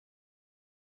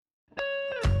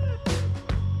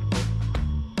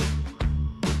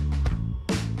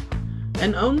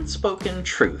An unspoken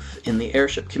truth in the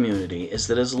airship community is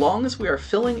that as long as we are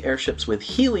filling airships with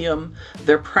helium,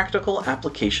 their practical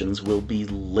applications will be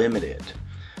limited.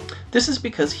 This is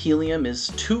because helium is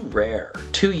too rare,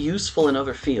 too useful in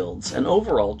other fields, and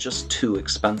overall just too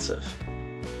expensive.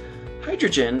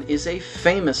 Hydrogen is a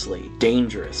famously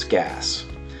dangerous gas,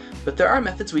 but there are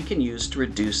methods we can use to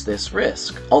reduce this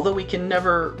risk, although we can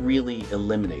never really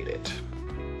eliminate it.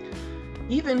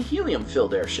 Even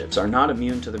helium-filled airships are not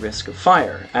immune to the risk of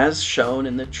fire, as shown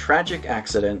in the tragic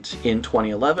accident in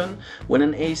 2011 when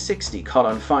an A-60 caught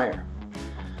on fire.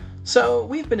 So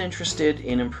we've been interested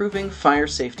in improving fire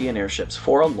safety in airships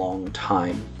for a long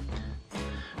time.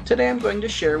 Today I'm going to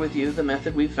share with you the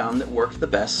method we've found that worked the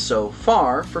best so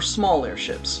far for small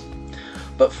airships.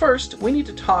 But first, we need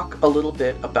to talk a little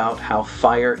bit about how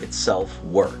fire itself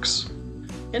works.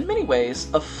 In many ways,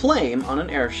 a flame on an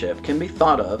airship can be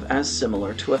thought of as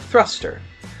similar to a thruster,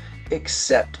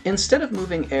 except instead of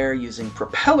moving air using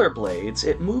propeller blades,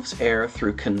 it moves air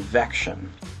through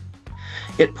convection.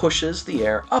 It pushes the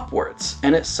air upwards,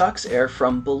 and it sucks air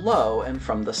from below and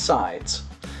from the sides.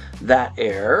 That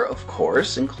air, of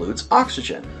course, includes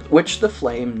oxygen, which the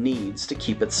flame needs to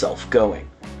keep itself going.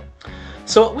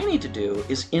 So what we need to do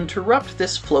is interrupt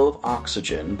this flow of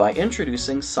oxygen by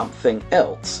introducing something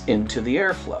else into the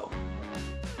airflow.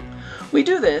 We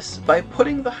do this by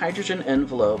putting the hydrogen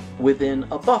envelope within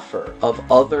a buffer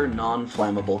of other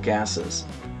non-flammable gases.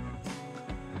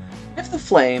 If the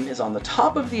flame is on the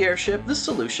top of the airship, the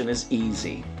solution is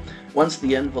easy. Once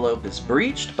the envelope is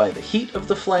breached by the heat of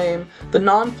the flame, the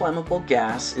non-flammable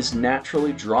gas is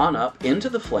naturally drawn up into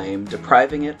the flame,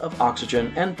 depriving it of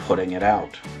oxygen and putting it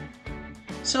out.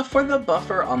 So for the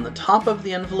buffer on the top of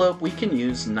the envelope, we can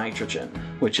use nitrogen,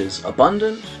 which is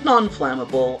abundant,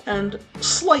 non-flammable, and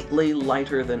slightly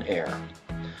lighter than air.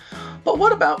 But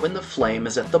what about when the flame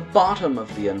is at the bottom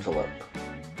of the envelope?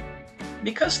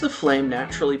 Because the flame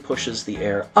naturally pushes the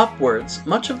air upwards,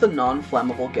 much of the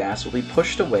non-flammable gas will be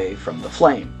pushed away from the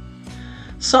flame.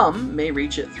 Some may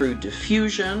reach it through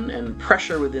diffusion and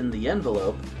pressure within the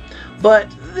envelope,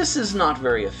 but this is not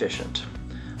very efficient.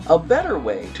 A better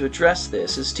way to address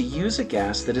this is to use a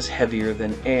gas that is heavier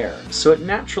than air, so it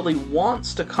naturally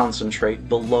wants to concentrate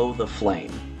below the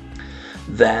flame.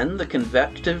 Then the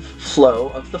convective flow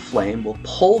of the flame will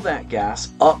pull that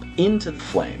gas up into the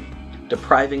flame,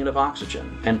 depriving it of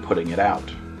oxygen and putting it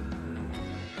out.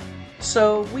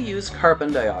 So we use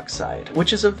carbon dioxide,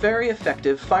 which is a very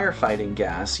effective firefighting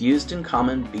gas used in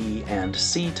common B and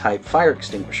C type fire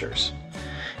extinguishers.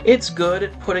 It's good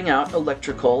at putting out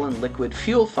electrical and liquid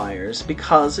fuel fires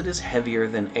because it is heavier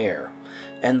than air,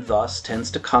 and thus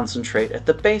tends to concentrate at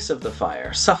the base of the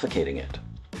fire, suffocating it.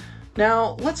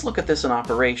 Now, let's look at this in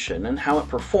operation and how it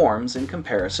performs in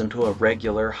comparison to a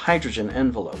regular hydrogen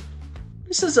envelope.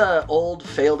 This is an old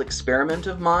failed experiment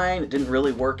of mine. It didn't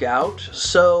really work out,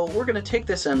 so we're going to take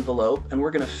this envelope and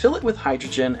we're going to fill it with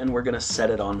hydrogen and we're going to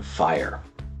set it on fire.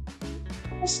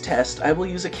 For this test, I will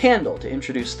use a candle to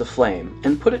introduce the flame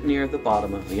and put it near the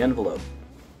bottom of the envelope.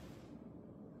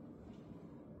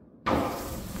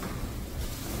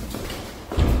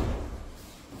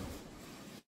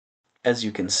 As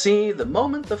you can see, the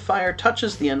moment the fire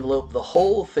touches the envelope, the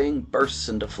whole thing bursts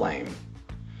into flame.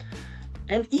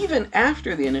 And even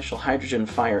after the initial hydrogen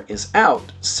fire is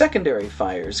out, secondary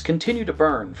fires continue to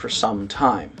burn for some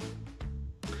time.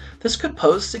 This could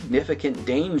pose significant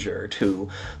danger to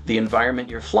the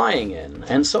environment you're flying in,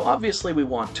 and so obviously we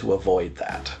want to avoid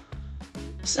that.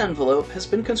 This envelope has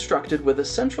been constructed with a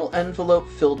central envelope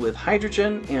filled with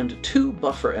hydrogen and two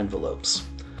buffer envelopes.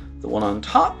 The one on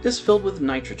top is filled with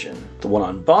nitrogen, the one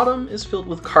on bottom is filled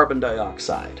with carbon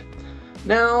dioxide.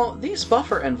 Now, these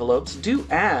buffer envelopes do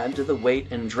add to the weight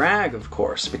and drag, of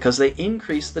course, because they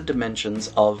increase the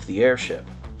dimensions of the airship.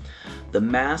 The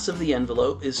mass of the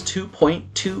envelope is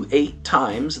 2.28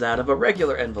 times that of a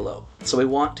regular envelope, so we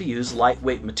want to use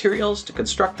lightweight materials to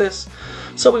construct this,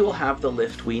 so we will have the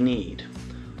lift we need.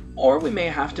 Or we may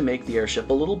have to make the airship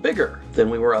a little bigger than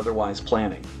we were otherwise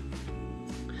planning.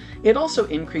 It also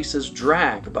increases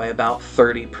drag by about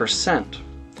 30%,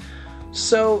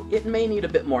 so it may need a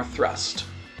bit more thrust.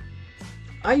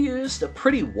 I used a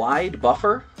pretty wide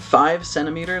buffer, 5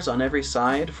 centimeters on every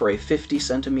side for a 50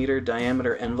 centimeter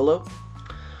diameter envelope.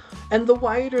 And the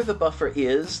wider the buffer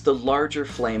is, the larger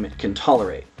flame it can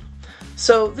tolerate.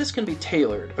 So this can be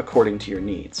tailored according to your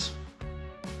needs.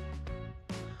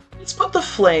 Let's put the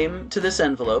flame to this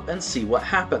envelope and see what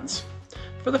happens.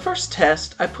 For the first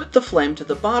test, I put the flame to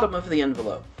the bottom of the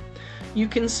envelope. You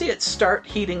can see it start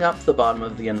heating up the bottom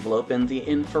of the envelope in the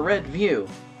infrared view.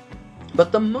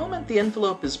 But the moment the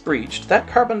envelope is breached, that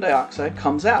carbon dioxide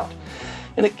comes out,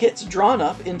 and it gets drawn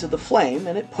up into the flame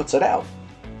and it puts it out,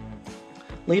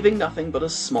 leaving nothing but a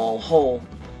small hole.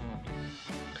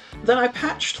 Then I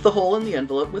patched the hole in the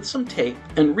envelope with some tape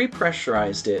and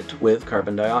repressurized it with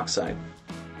carbon dioxide.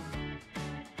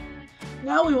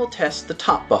 Now we will test the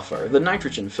top buffer, the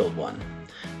nitrogen-filled one.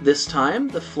 This time,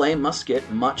 the flame must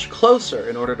get much closer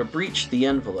in order to breach the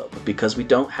envelope, because we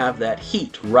don't have that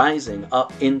heat rising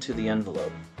up into the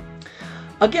envelope.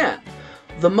 Again,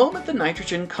 the moment the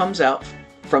nitrogen comes out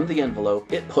from the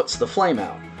envelope, it puts the flame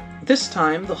out. This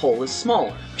time, the hole is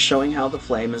smaller, showing how the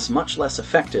flame is much less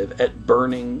effective at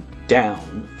burning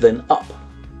down than up.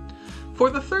 For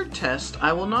the third test,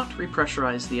 I will not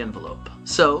repressurize the envelope,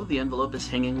 so the envelope is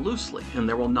hanging loosely and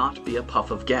there will not be a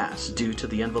puff of gas due to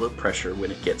the envelope pressure when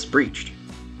it gets breached.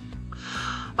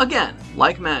 Again,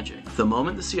 like magic, the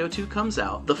moment the CO2 comes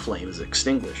out, the flame is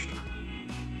extinguished.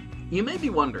 You may be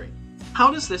wondering,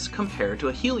 how does this compare to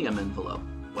a helium envelope?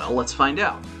 Well, let's find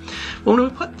out. When we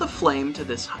put the flame to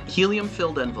this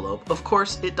helium-filled envelope, of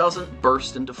course, it doesn't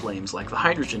burst into flames like the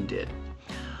hydrogen did.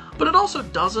 But it also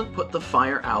doesn't put the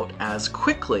fire out as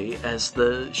quickly as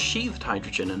the sheathed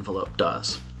hydrogen envelope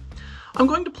does. I'm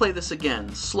going to play this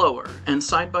again, slower, and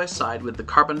side by side with the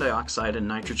carbon dioxide and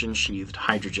nitrogen sheathed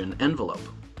hydrogen envelope.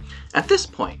 At this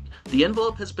point, the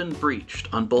envelope has been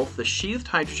breached on both the sheathed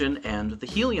hydrogen and the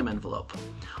helium envelope.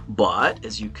 But,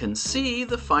 as you can see,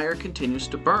 the fire continues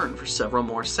to burn for several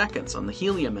more seconds on the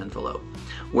helium envelope,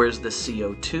 whereas the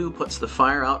CO2 puts the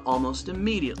fire out almost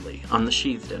immediately on the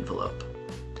sheathed envelope.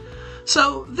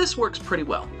 So, this works pretty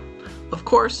well. Of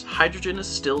course, hydrogen is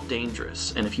still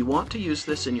dangerous, and if you want to use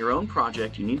this in your own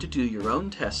project, you need to do your own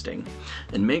testing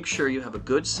and make sure you have a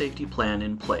good safety plan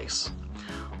in place.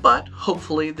 But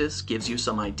hopefully this gives you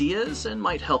some ideas and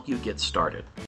might help you get started.